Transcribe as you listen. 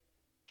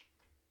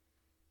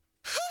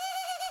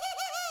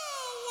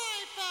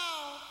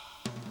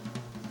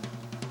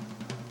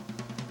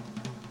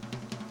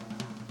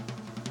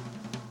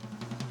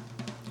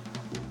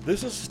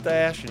This is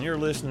Stash, and you're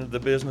listening to the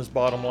Business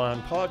Bottom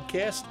Line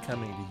podcast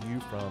coming to you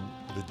from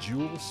the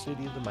jewel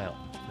city of the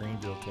mountains,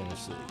 Greeneville,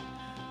 Tennessee.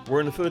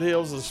 We're in the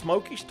foothills of the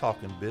Smokies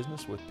talking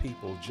business with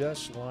people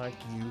just like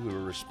you who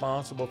are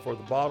responsible for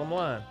the bottom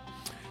line,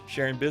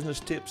 sharing business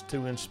tips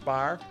to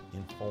inspire,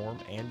 inform,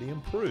 and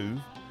improve.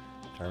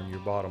 Turn your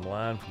bottom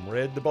line from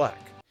red to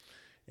black.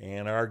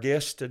 And our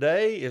guest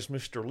today is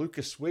Mr.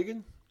 Lucas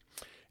Wiggin,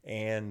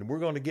 and we're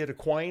going to get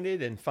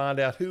acquainted and find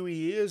out who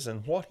he is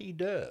and what he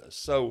does.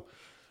 So,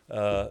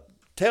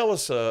 tell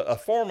us a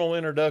formal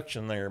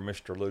introduction there,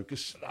 Mr.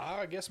 Lucas.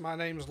 I guess my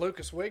name is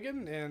Lucas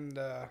Wiggin, and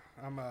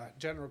I'm a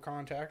general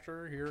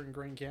contractor here in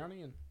Greene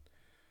County, and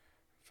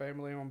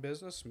family-owned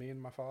business. Me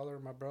and my father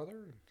and my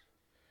brother, and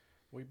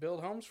we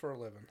build homes for a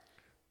living.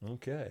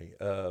 Okay,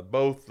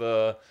 both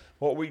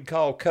what we'd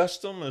call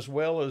custom as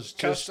well as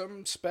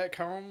Custom, spec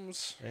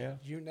homes, yeah,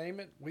 you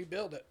name it, we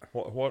build it.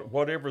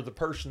 Whatever the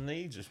person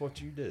needs is what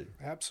you do.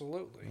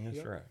 Absolutely. That's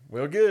yep. right.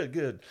 Well,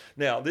 good.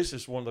 Now, this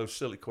is one of those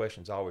silly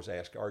questions I always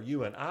ask. Are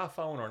you an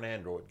iPhone or an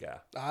Android guy?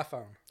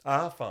 iPhone.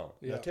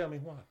 Now, tell me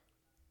why.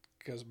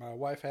 Because my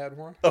wife had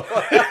one.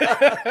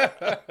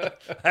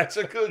 That's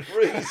a good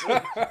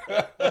reason.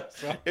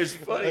 It's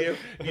funny,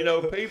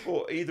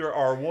 people either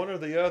are one or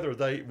the other.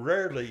 They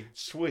rarely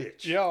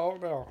switch. Yeah, oh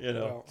no.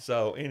 No.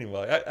 So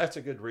anyway, that's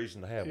a good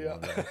reason to have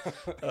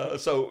one.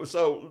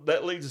 So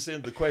that leads us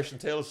into the question.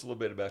 Tell us a little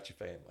bit about your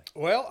family.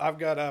 Well, I've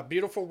got a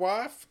beautiful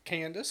wife,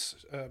 Candace.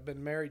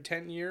 Been married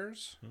 10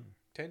 years.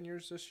 10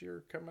 years this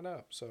year coming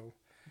up. So.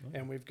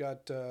 And we've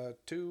got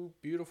two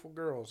beautiful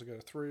girls. We've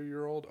got a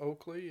 3-year-old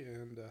Oakley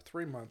and a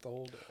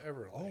 3-month-old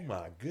Everly. Oh,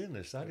 my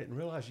goodness. I didn't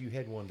realize you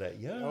had one that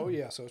young. Oh,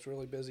 yeah. So it's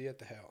really busy at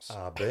the house.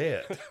 I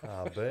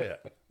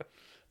bet.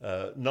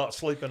 Not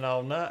sleeping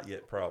all night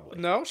yet,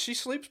 probably. No, she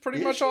sleeps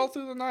pretty much all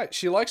through the night.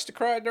 She likes to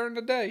cry during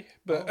the day.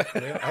 But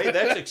hey,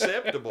 that's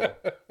acceptable.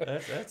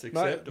 That's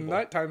acceptable.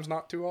 Nighttime's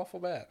not too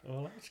awful bad.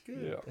 Well, that's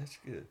good. Yeah. That's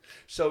good.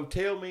 So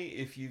tell me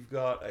if you've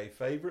got a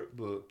favorite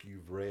book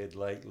you've read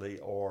lately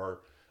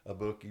or a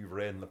book you've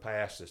read in the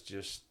past that's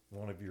just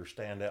one of your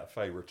standout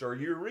favorites. Are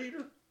you a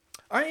reader?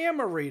 I am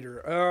a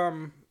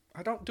reader.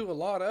 I don't do a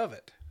lot of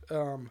it.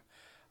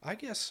 I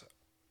guess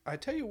I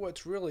tell you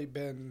what's really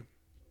been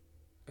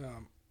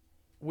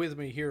with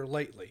me here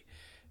lately,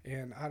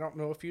 and I don't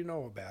know if you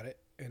know about it,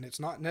 and it's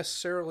not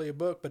necessarily a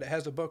book, but it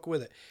has a book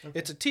with it. Okay.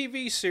 It's a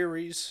TV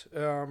series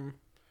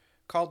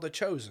called The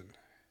Chosen.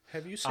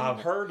 Have you seen it?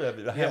 I've heard of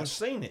it. I haven't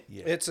seen it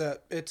yet. It's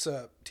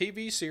a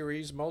TV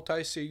series,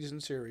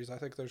 multi-season series. I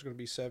think there's going to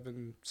be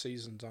 7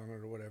 seasons on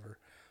it or whatever,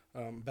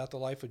 about the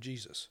life of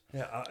Jesus.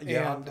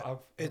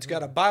 It's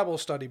got a Bible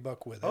study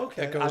book with it.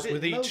 Okay, that goes I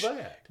didn't know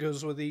that.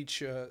 Goes with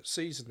each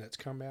season that's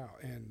come out,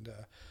 and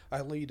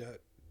I lead a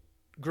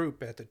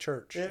group at the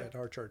church, at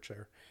our church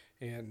there,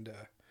 and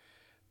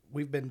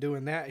we've been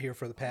doing that here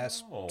for the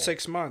past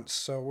 6 months.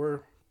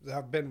 So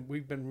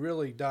we've been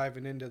really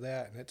diving into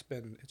that, and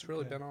it's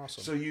really been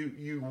awesome. So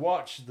you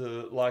watch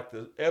the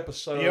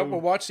episode? Yeah,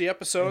 we'll watch the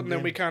episode, and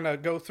then we kind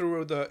of go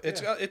through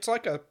it's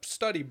like a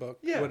study book.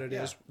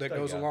 Is that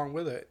goes along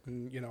with it,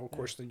 and of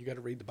course then you got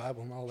to read the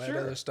Bible and all that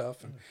other stuff,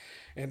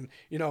 and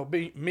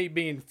me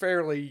being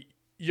fairly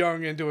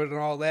young into it and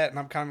all that, and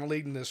I'm kind of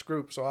leading this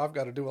group, so I've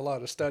got to do a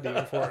lot of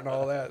studying for it and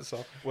all that.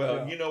 So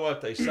you know what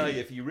they say: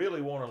 if you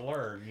really want to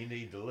learn, you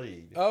need to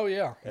lead. Oh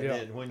yeah, and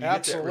then when you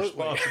get that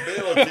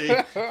responsibility,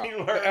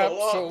 you learn a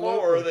lot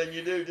more than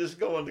you do just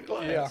going to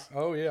class. Yeah.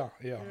 Oh yeah.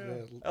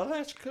 Oh,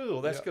 that's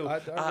cool. That's cool.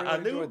 I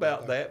knew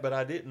about that, but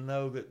I didn't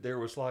know that there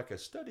was like a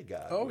study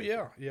guide. Oh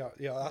yeah.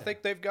 I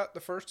think they've got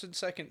the 1st and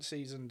 2nd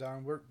season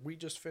done. We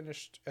just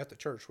finished at the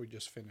church.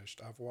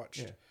 I've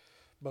watched.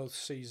 Both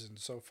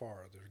seasons so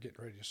far. They're getting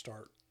ready to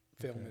start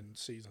filming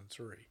season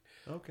 3.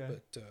 Okay.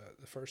 But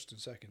the 1st and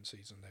 2nd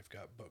season they've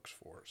got books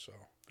for. So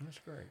that's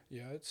great.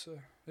 Yeah,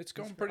 it's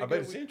going pretty good. I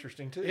bet it's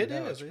interesting too. It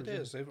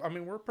is. I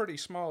mean, we're a pretty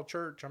small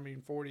church. I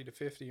mean, 40 to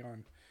 50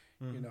 on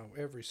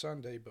every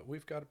Sunday, but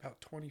we've got about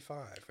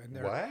 25, and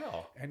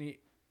and it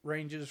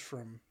ranges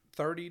from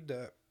 30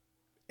 to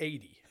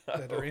 80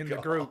 that are in the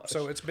group.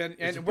 So it's been,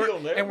 and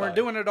we're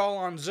doing it all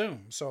on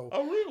Zoom. So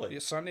really?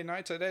 Sunday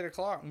nights at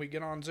 8:00, and we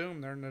get on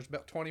Zoom there, and there's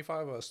about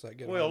 25 of us that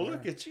get on there. Well,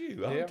 look at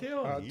you. I'm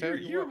telling you,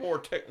 you're more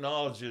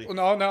technology.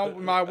 No,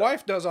 my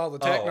wife does all the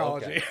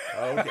technology.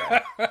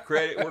 Okay.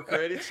 Where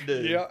credit's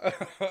due. Yeah,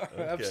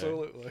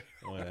 absolutely.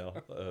 Well,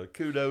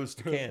 kudos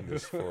to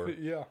Candace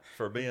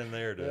for being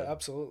there to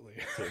absolutely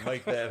to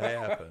make that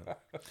happen.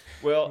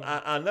 Well,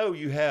 I know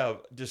you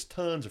have just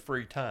tons of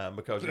free time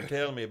because you're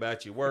telling me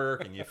about your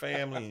work and your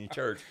family and your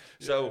church.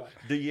 So,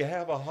 do you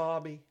have a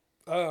hobby?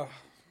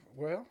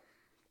 Well,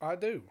 I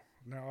do.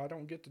 Now, I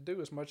don't get to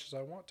do as much as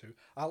I want to.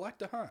 I like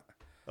to hunt.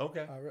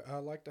 Okay. I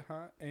like to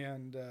hunt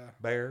and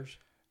bears,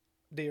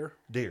 deer,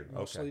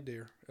 mostly okay.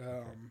 Deer.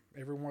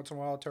 Every once in a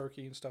while,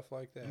 turkey and stuff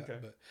like that. Okay.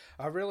 But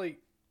I really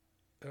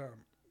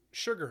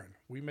sugaring.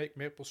 We make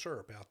maple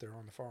syrup out there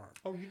on the farm.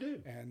 Oh, you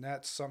do? And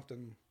that's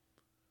something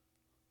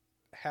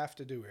have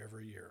to do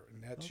every year,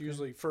 and that's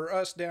usually for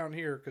us down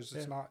here because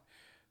it's not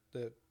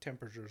the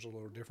temperature's a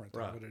little different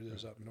than what it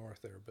is up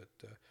north there. But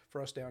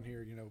for us down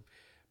here,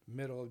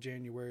 middle of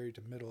January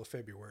to middle of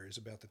February is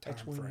about the time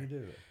frame. That's when you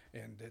do it.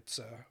 And it's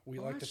we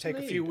like to take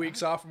a few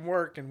weeks off from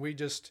work, and we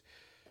just,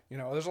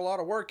 there's a lot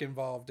of work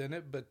involved in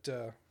it, but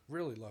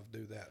really love to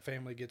do that.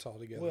 Family gets all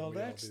together. Well,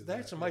 that's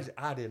amazing.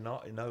 Yeah. I did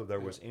not know there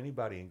was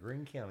anybody in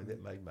Greene County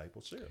that made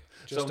maple syrup.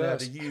 Just so now,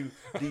 us. do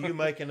you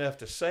make enough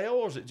to sell,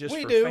 or is it just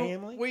for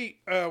family?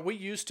 We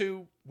used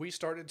to. We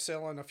started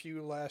selling a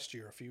few last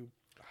year, a few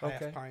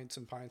half pints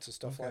and pints and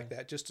stuff like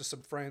that, just to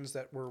some friends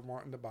that were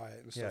wanting to buy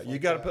it and stuff like that. You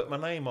got to put my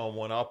name on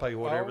one. I'll pay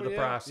whatever the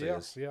price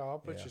is. Yeah, I'll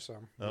put you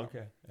some.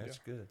 Okay, that's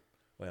good.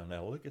 Well,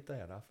 now look at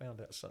that. I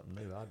found out something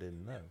new I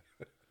didn't know.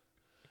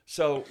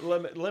 So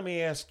let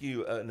me ask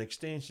you an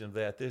extension of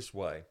that this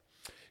way.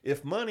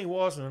 If money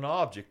wasn't an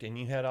object and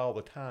you had all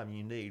the time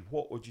you need,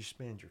 what would you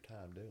spend your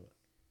time doing?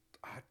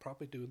 I'd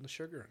probably doing the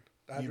sugaring.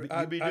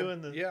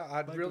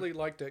 I'd really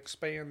like to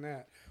expand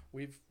that.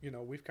 We've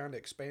kind of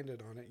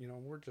expanded on it.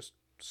 We're just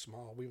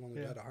small. We've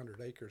only got 100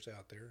 acres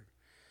out there,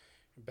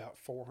 about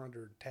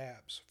 400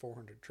 taps,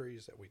 400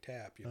 trees that we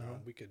tap.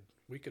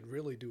 We could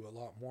really do a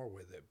lot more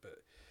with it, but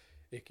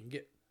it can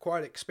get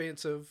quite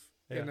expensive.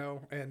 And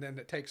then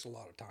it takes a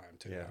lot of time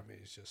too. Yeah. I mean,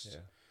 it's just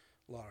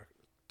a lot of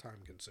time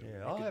consuming.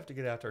 Yeah, I'll have to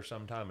get out there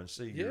sometime and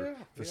see your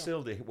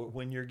facility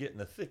when you're getting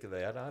the thick of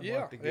that. I'd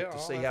like to get to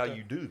see how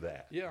you do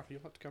that. Yeah,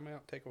 you'll have to come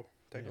out and take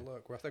a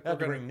look. Well, I think we're going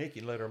to bring Nikki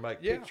and let her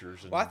make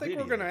pictures. And I think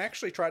we're videos. going to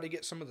actually try to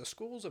get some of the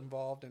schools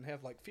involved and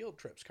have like field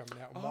trips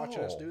coming out and watch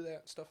us do that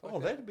and stuff like that.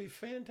 Oh, that'd be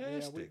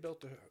fantastic. Yeah, we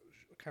built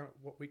a kind of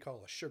what we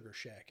call a sugar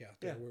shack out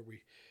there where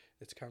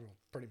it's kind of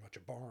pretty much a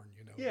barn,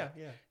 Yeah.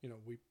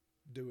 We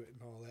do it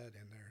and all that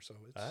in there, so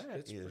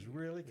it's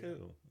really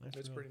cool. It's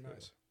really pretty cool.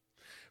 nice.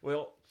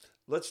 Well,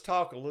 let's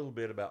talk a little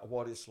bit about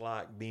what it's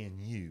like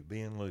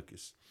being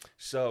Lucas.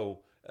 So,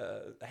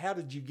 how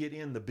did you get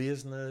in the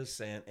business,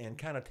 and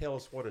kind of tell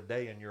us what a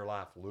day in your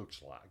life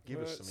looks like? Give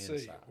us some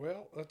insight.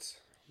 Well,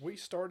 we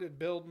started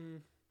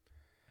building.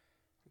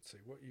 Let's see,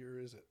 what year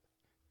is it?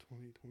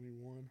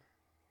 2021.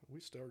 We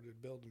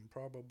started building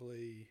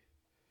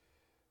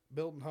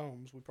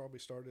homes. We probably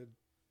started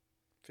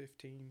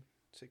 15,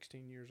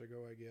 16 years ago,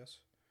 I guess.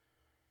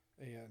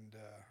 And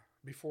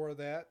before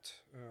that,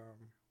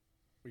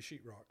 we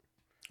sheetrocked.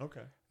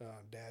 Okay.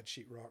 Dad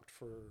sheetrocked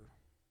for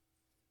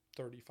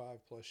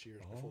 35 plus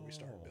years before we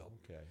started building.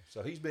 Okay.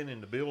 So he's been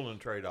in the building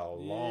trade a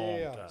long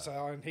time.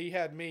 So, and he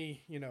had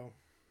me,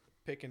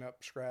 picking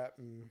up scrap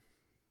and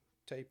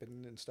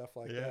taping and stuff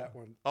like that.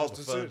 When all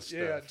the fun stuff.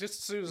 Yeah, just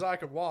as soon as I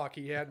could walk,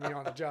 he had me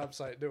on a job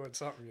site doing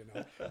something,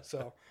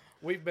 So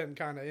we've been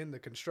kind of in the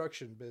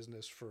construction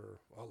business for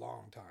a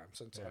long time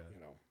since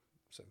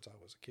since I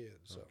was a kid.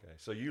 So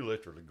so you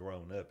literally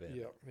grown up in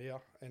it. Yeah.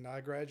 And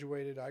I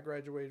graduated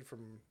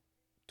from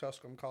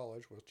Tusculum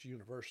College, which is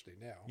university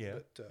now. Yeah.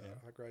 But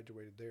I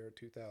graduated there in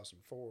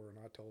 2004, and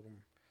I told them,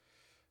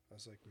 I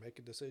was like, make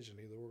a decision.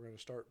 Either we're going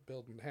to start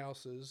building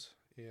houses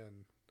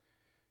and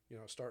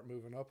start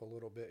moving up a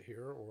little bit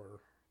here, or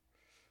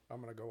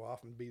I'm going to go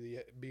off and be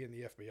in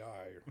the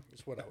FBI.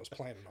 It's what I was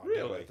planning on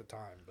doing at the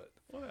time. But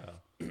wow.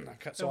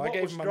 So I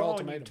gave him an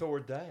ultimatum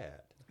toward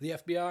that. The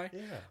FBI?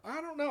 Yeah.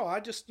 I don't know. I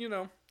just,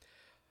 I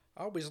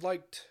always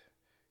liked,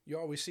 you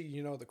always see,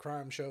 the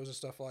crime shows and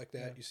stuff like that.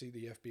 Yeah. You see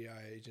the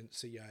FBI agents,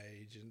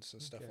 CIA agents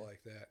and stuff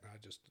like that. And I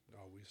just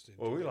always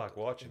enjoyed Well, we like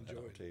watching it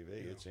on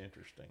TV. It's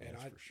interesting. And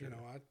for sure.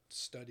 I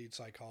studied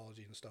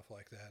psychology and stuff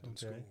like that in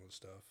school and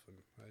stuff. And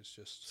it's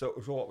just. So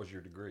what was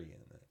your degree in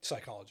that?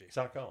 Psychology.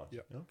 Psychology.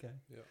 Yep. Okay.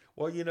 Yep.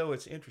 Well,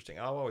 it's interesting.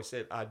 I've always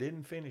said I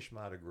didn't finish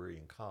my degree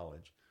in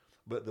college,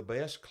 but the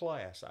best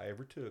class I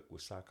ever took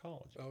was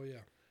psychology. Oh,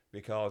 yeah.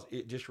 Because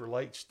it just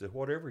relates to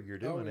whatever you're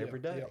doing every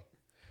day.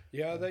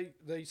 Yeah,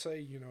 they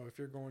say, if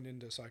you're going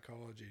into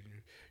psychology,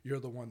 you're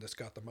the one that's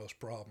got the most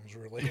problems,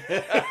 really.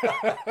 Well,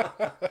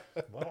 I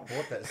don't know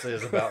what that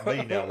says about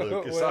me now,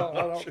 Lucas. Well,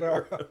 I don't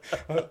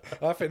know.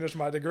 I finished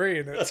my degree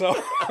in it, so.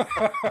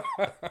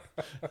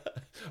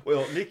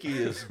 Well, Nikki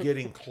is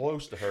getting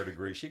close to her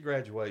degree. She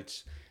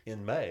graduates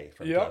in May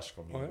from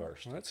Tusculum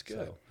University. Well, that's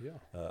good.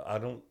 So, I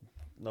don't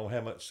know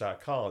how much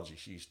psychology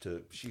she's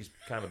took. She's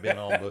kind of been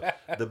on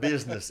the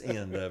business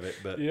end of it,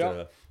 but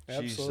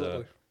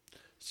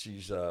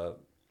she's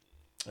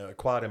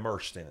quite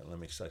immersed in it. Let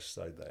me say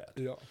that.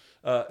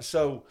 Yeah.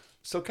 So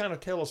kind of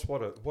tell us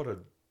what a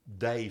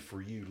day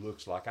for you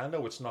looks like. I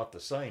know it's not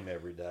the same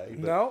every day.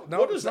 But no.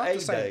 What does a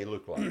day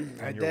look like?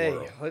 A day.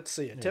 World? Let's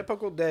see. A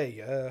typical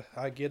day.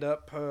 I get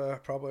up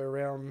probably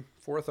around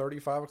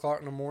 4:30, 5 o'clock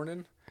in the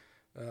morning.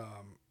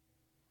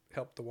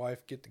 Help the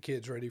wife get the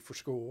kids ready for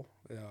school.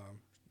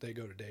 They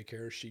go to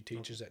daycare. She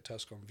teaches at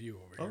Tusculum View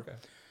over here. Okay.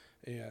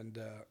 And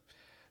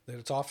then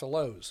it's off to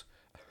Lowe's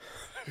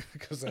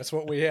because that's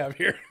what we have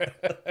here.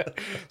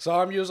 So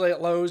I'm usually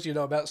at Lowe's,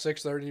 about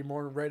 6:30 in the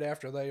morning, right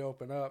after they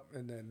open up,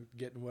 and then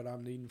getting what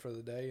I'm needing for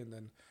the day, and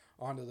then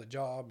onto the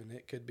job. And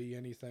it could be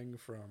anything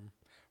from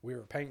we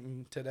were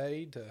painting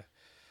today to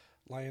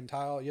laying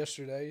tile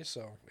yesterday.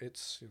 So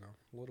it's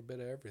a little bit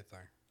of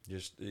everything.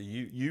 Just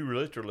you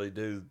literally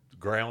do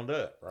ground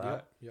up,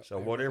 right? Yep. So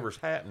whatever's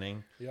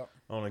happening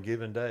on a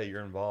given day,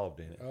 you're involved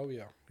in it. Oh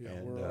yeah.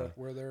 And,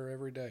 we're there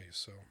every day.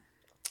 So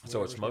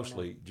it's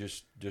mostly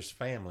just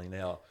family.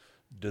 Now,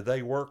 do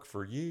they work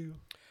for you?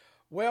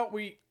 Well,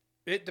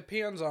 it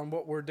depends on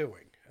what we're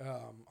doing.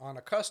 On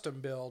a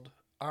custom build,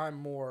 I'm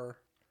more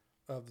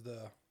of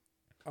the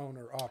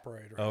owner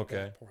operator at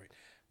that point.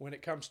 When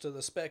it comes to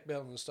the spec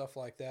build and stuff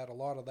like that, a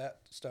lot of that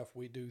stuff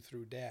we do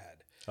through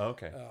Dad.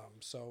 Okay.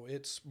 So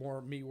it's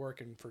more me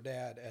working for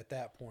Dad at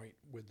that point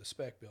with the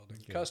spec building.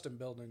 Okay. Custom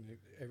building,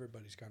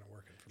 everybody's kind of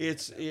working for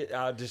me.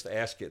 I just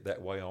ask it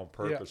that way on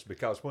purpose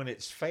because when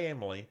it's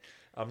family,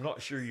 I'm not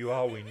sure you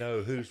always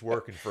know who's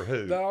working for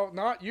who. No,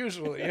 not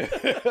usually.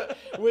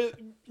 With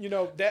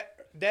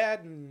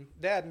Dad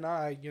and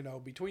I,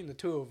 between the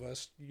two of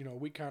us,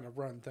 we kind of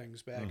run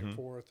things back and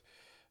forth.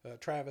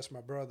 Travis,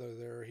 my brother,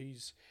 there,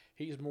 he's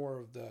more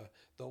of the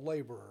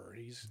laborer.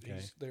 He's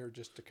there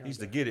just to kind of. He's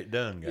the get it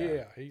done guy.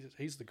 Yeah,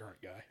 he's the grunt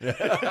guy.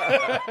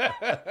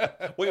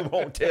 We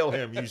won't tell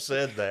him you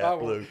said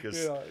that,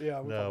 Lucas.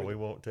 Yeah. We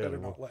won't tell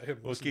him. Not let him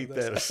we'll keep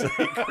that a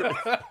secret.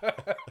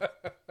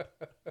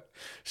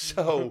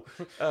 So,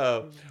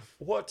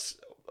 what's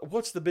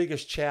the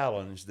biggest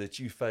challenge that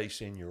you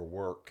face in your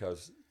work?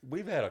 Because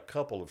we've had a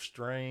couple of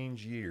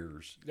strange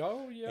years.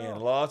 Oh, yeah.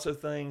 And lots of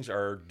things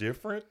are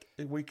different,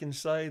 we can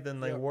say, than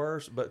they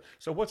were. But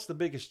so what's the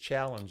biggest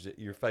challenge that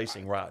you're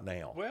facing right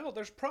now? Well,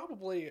 there's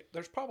probably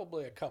a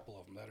couple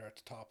of them that are at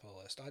the top of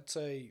the list. I'd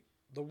say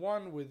the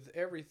one with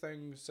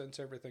everything, since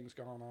everything's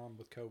gone on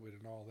with COVID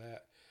and all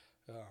that,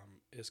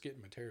 is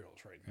getting materials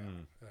right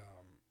now.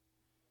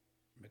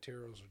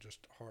 Materials are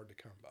just hard to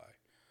come by.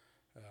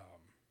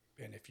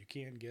 And if you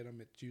can get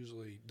them, it's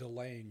usually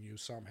delaying you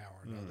somehow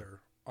or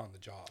another on the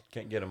job.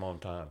 Can't get them on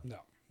time. No.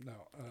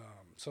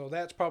 So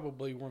that's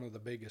probably one of the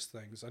biggest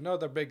things.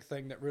 Another big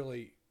thing that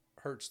really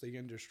hurts the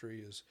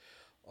industry is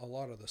a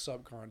lot of the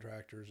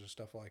subcontractors and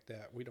stuff like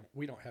that.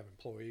 We don't have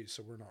employees,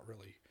 so we're not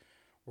really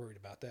worried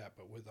about that.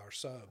 But with our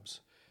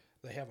subs,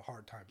 they have a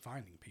hard time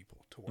finding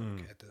people to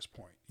work at this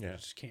point. You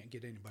just can't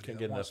get anybody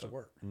that wants to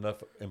work.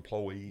 Enough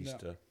employees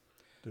to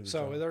do the job.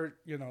 So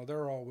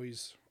they're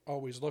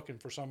always looking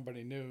for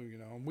somebody new,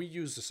 and we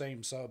use the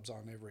same subs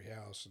on every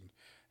house and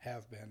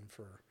have been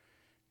for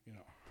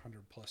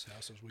 100 plus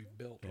houses we've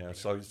built. Yeah,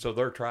 so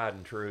they're tried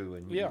and true,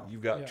 and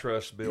you've got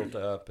trust built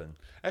up, and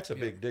that's a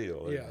big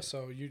deal. Isn't it?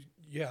 So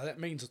that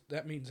means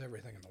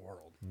everything in the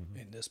world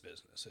in this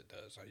business. It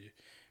does.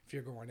 If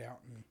you're going out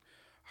and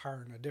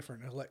hiring a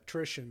different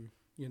electrician,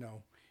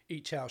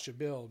 each house you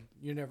build,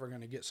 you're never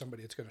going to get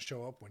somebody that's going to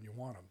show up when you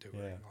want them to,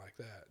 or anything like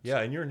that.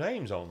 Yeah, and your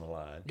name's on the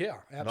line. Yeah,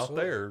 absolutely.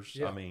 Not theirs.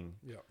 Yeah. I mean,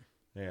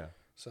 yeah.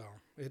 So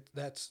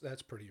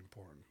that's pretty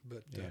important.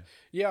 But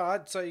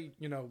I'd say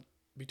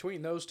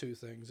between those two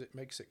things, it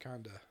makes it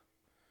kind of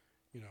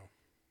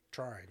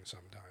trying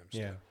sometimes.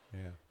 Yeah.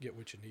 Get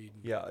what you need.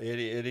 Yeah, it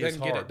is then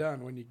hard. Get it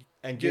done when you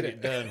get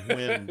it done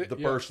when the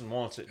person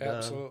wants it done.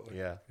 Absolutely.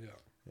 Yeah.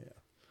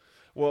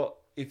 Well,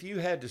 if you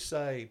had to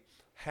say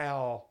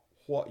how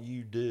what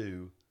you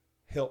do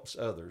helps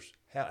others,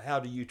 how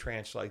do you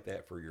translate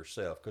that for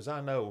yourself? Because I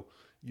know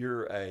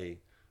you're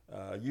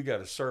you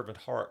got a servant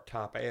heart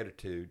type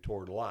attitude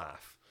toward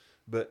life,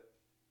 but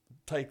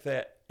take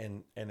that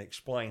and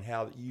explain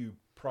how you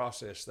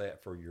process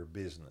that for your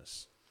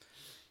business.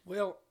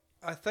 Well,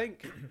 I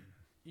think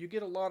you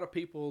get a lot of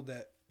people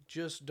that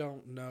just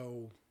don't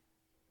know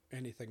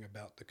anything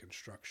about the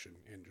construction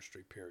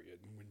industry, period.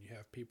 And when you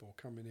have people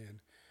coming in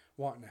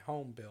wanting a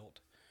home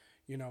built,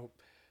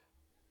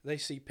 they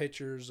see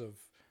pictures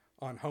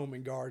on Home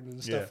and Garden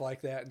and stuff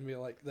like that, and be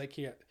like, they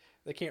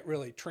can't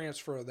really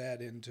transfer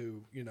that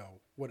into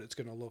what it's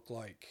going to look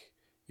like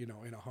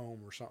in a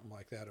home or something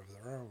like that of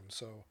their own.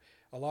 So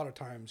a lot of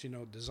times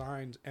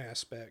design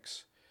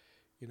aspects,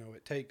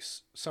 it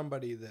takes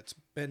somebody that's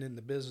been in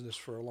the business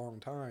for a long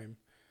time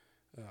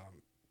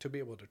to be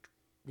able to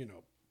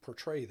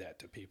portray that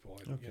to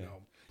people and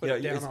put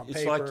it down on paper.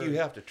 It's like you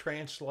have to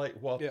translate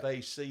what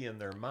they see in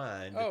their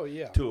mind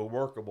to a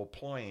workable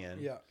plan.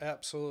 Yeah,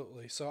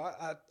 absolutely. So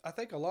I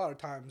think a lot of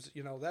times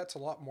that's a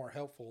lot more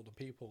helpful to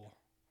people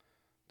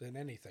than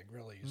anything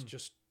really is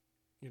just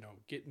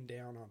getting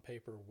down on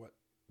paper what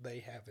they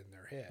have in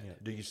their head. Yeah.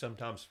 Do you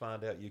sometimes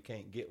find out you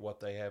can't get what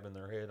they have in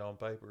their head on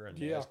paper and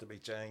it has to be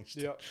changed?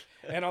 Yeah.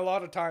 And a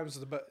lot of times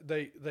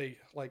they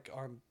like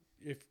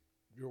if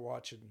you're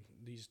watching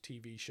these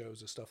TV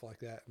shows and stuff like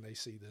that, and they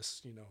see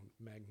this,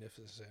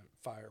 magnificent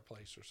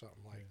fireplace or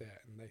something like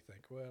that, and they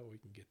think, well, we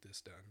can get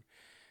this done.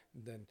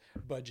 And then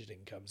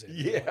budgeting comes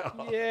in.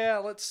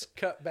 Let's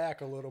cut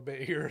back a little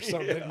bit here or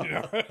something.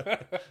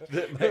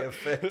 That may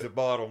affect the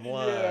bottom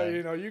line.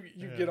 Yeah,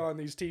 you get on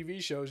these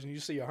TV shows and you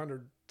see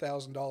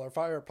 $100,000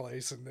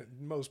 fireplace, and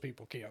most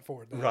people can't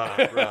afford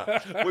that.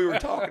 Right. We were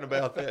talking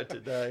about that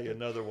today.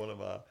 Another one of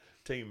my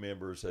team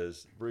members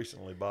has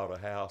recently bought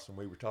a house, and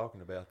we were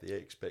talking about the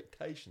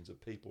expectations of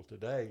people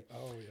today.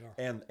 Oh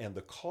yeah. And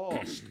the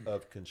cost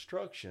of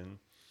construction.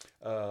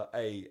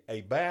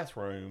 A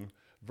bathroom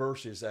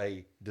versus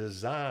a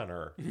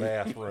designer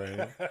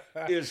bathroom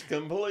is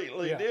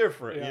completely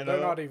different. Yeah, they're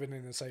not even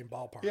in the same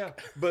ballpark. Yeah,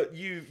 but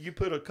you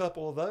put a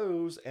couple of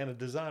those and a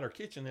designer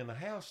kitchen in the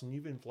house, and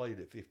you've inflated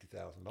it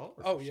 $50,000.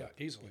 Oh yeah,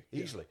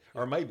 easily,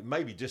 or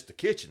maybe just the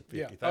kitchen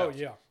 $50,000. Oh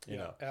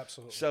yeah,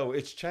 absolutely. So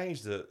it's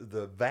changed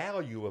the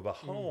value of a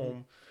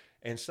home,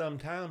 and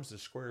sometimes the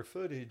square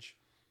footage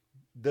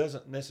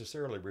doesn't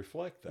necessarily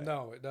reflect that.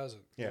 No, it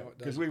doesn't. Yeah,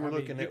 because we were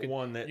looking at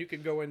one that you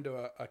could go into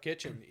a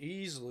kitchen,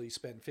 easily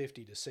spend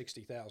 $50,000 to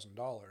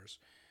 $60,000,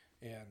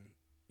 and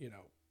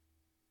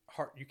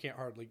you can't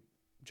hardly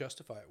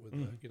justify it with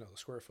the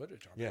square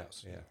footage on the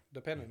house. Yeah,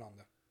 depending on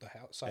the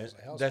house, size of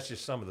the house. That's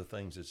just some of the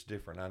things that's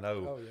different. I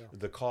know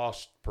the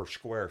cost per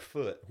square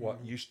foot,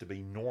 what used to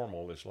be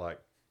normal, is like,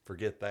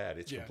 forget that.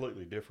 It's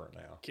completely different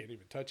now. Can't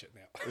even touch it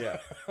now.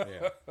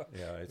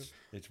 Yeah.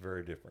 It's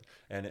very different,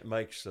 and it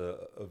makes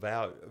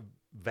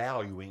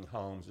valuing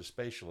homes,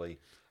 especially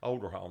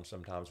older homes.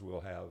 Sometimes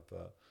we'll have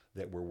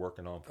that we're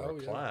working on for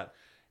a client,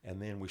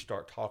 and then we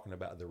start talking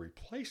about the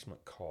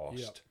replacement cost.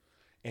 Yep.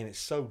 And it's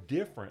so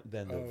different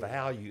than the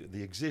value,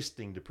 the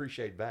existing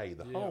depreciated value of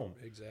the home.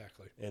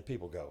 Exactly. And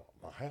people go,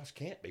 my house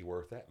can't be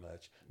worth that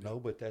much. No,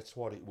 but that's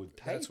what it would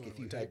take if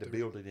you had to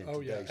build it in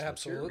today's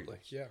absolutely.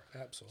 materials. Yeah,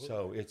 absolutely.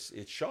 So it's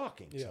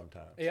shocking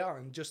sometimes. Yeah,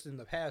 and just in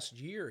the past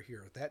year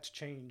here, that's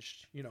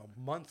changed,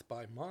 month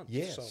by month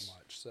so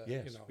much. So,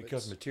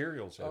 because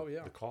materials have,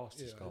 the cost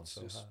has gone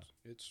so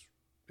high.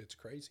 It's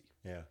crazy.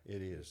 Yeah,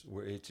 it is.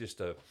 It's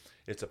just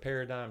it's a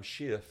paradigm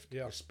shift,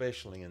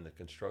 especially in the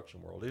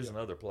construction world. It is in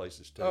other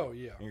places too. Oh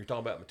yeah. And you're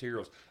talking about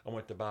materials. I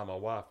went to buy my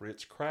wife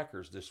Ritz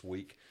crackers this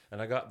week,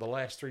 and I got the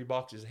last 3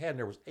 boxes I had, and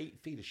there was 8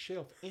 feet of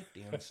shelf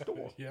empty in the store.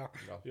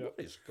 What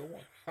is going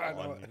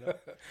on?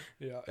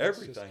 Yeah,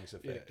 everything's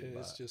affected by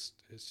it.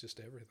 It's just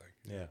everything.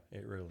 Yeah,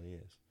 it really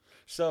is.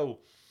 So.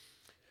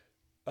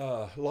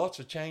 Lots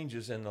of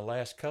changes in the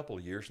last couple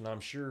of years, and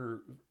I'm sure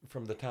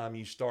from the time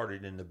you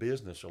started in the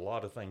business, a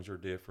lot of things are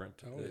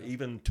different.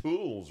 Even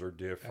tools are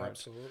different.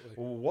 Absolutely.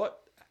 Well,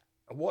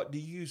 what do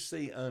you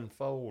see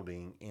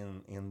unfolding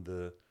in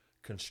the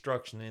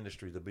construction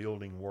industry, the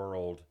building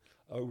world,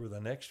 over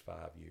the next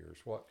 5 years?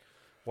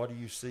 What do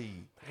you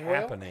see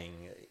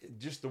happening,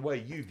 just the way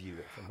you view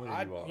it from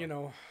where you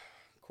are?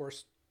 Of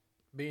course,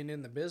 being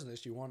in the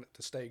business, you want it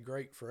to stay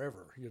great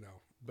forever,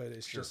 but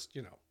it's just,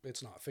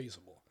 it's not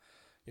feasible.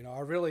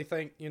 I really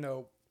think,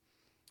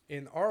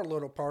 in our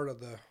little part of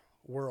the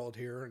world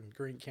here in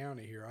Greene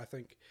County here, I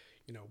think,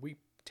 we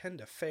tend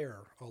to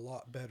fare a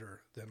lot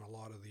better than a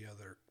lot of the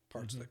other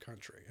parts of the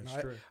country. And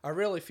I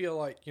really feel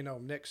like,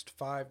 next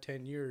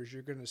 5-10 years,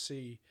 you're going to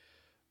see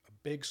a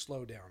big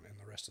slowdown in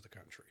the rest of the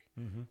country.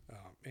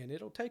 And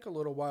it'll take a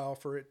little while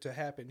for it to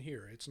happen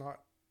here. It's not,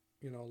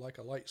 like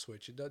a light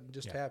switch. It doesn't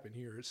just happen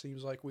here. It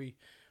seems like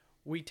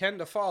we tend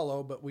to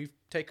follow, but we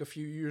take a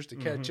few years to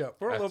catch up.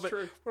 We're a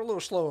little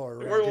slower.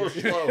 We're a little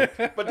slow,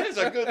 but that's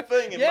a good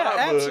thing in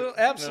my book.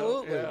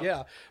 Absolutely.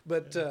 Yeah.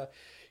 But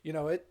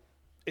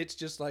it's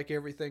just like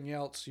everything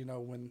else.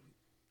 When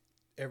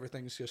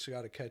everything's just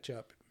got to catch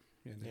up,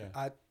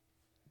 and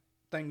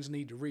things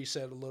need to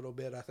reset a little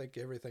bit. I think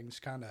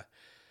everything's kind of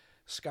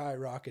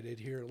skyrocketed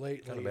here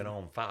lately. Kind of been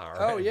on fire.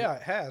 Oh yeah,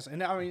 it has,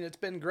 and I mean it's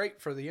been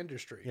great for the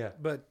industry. Yeah.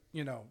 But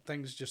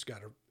things just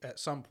got to, at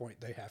some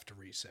point they have to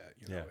reset.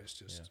 It's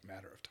just a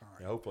matter of time.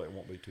 Yeah, hopefully it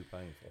won't be too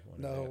painful.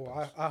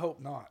 I hope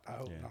not. I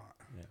hope not.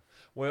 Yeah.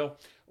 Well,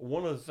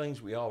 one of the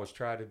things we always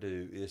try to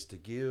do is to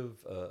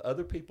give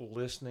other people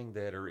listening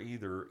that are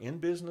either in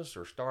business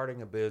or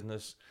starting a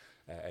business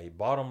a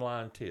bottom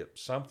line tip,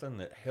 something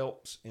that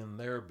helps in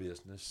their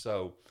business.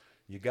 So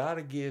you got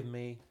to give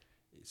me,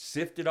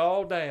 sift it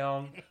all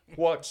down.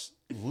 What's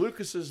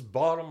Lucas's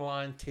bottom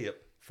line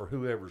tip for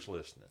whoever's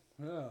listening?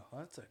 Oh,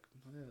 that's a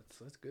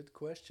good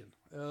question.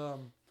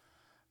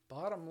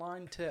 Bottom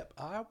line tip,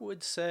 I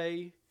would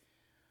say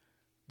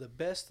the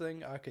best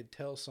thing I could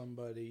tell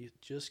somebody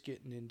just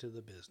getting into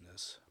the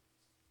business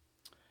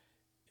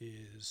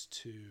is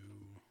to,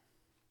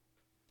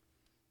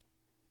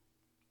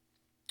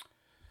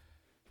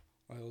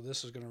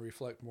 this is going to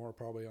reflect more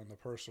probably on the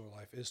personal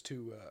life, is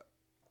to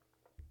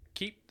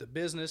keep the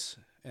business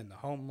and the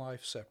home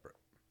life separate,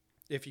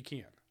 if you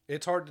can.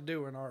 It's hard to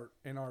do in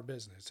our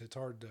business. It's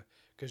hard to,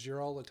 because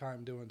you're all the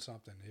time doing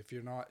something. If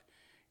you're not,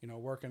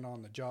 working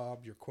on the job,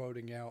 you're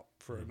quoting out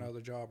for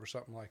another job or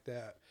something like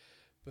that.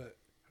 But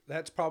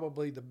that's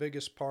probably the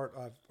biggest part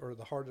or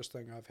the hardest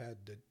thing I've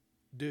had to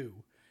do,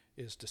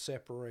 is to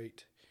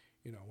separate.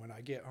 When I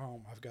get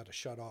home, I've got to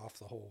shut off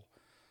the whole,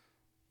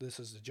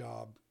 this is the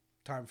job,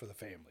 time for the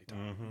family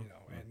time.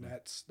 And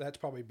that's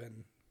probably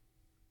been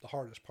the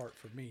hardest part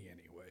for me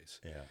anyways.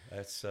 Yeah,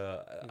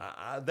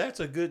 that's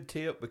a good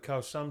tip,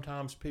 because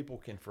sometimes people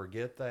can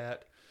forget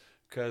that,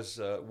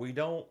 because we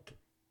don't,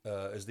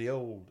 as the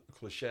old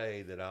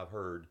cliche that I've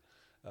heard,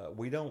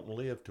 we don't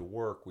live to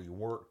work, we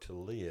work to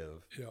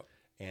live. Yep.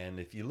 And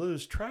if you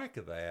lose track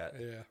of that,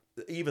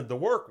 even the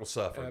work will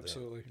suffer.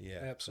 Absolutely. Then.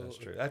 Yeah,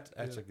 absolutely. That's true.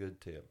 That's a good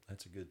tip.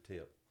 That's a good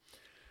tip.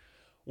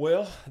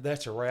 Well,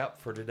 that's a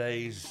wrap for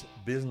today's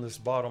Business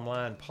Bottom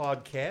Line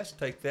podcast.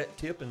 Take that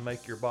tip and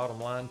make your bottom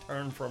line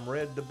turn from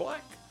red to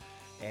black.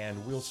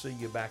 And we'll see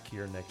you back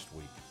here next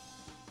week.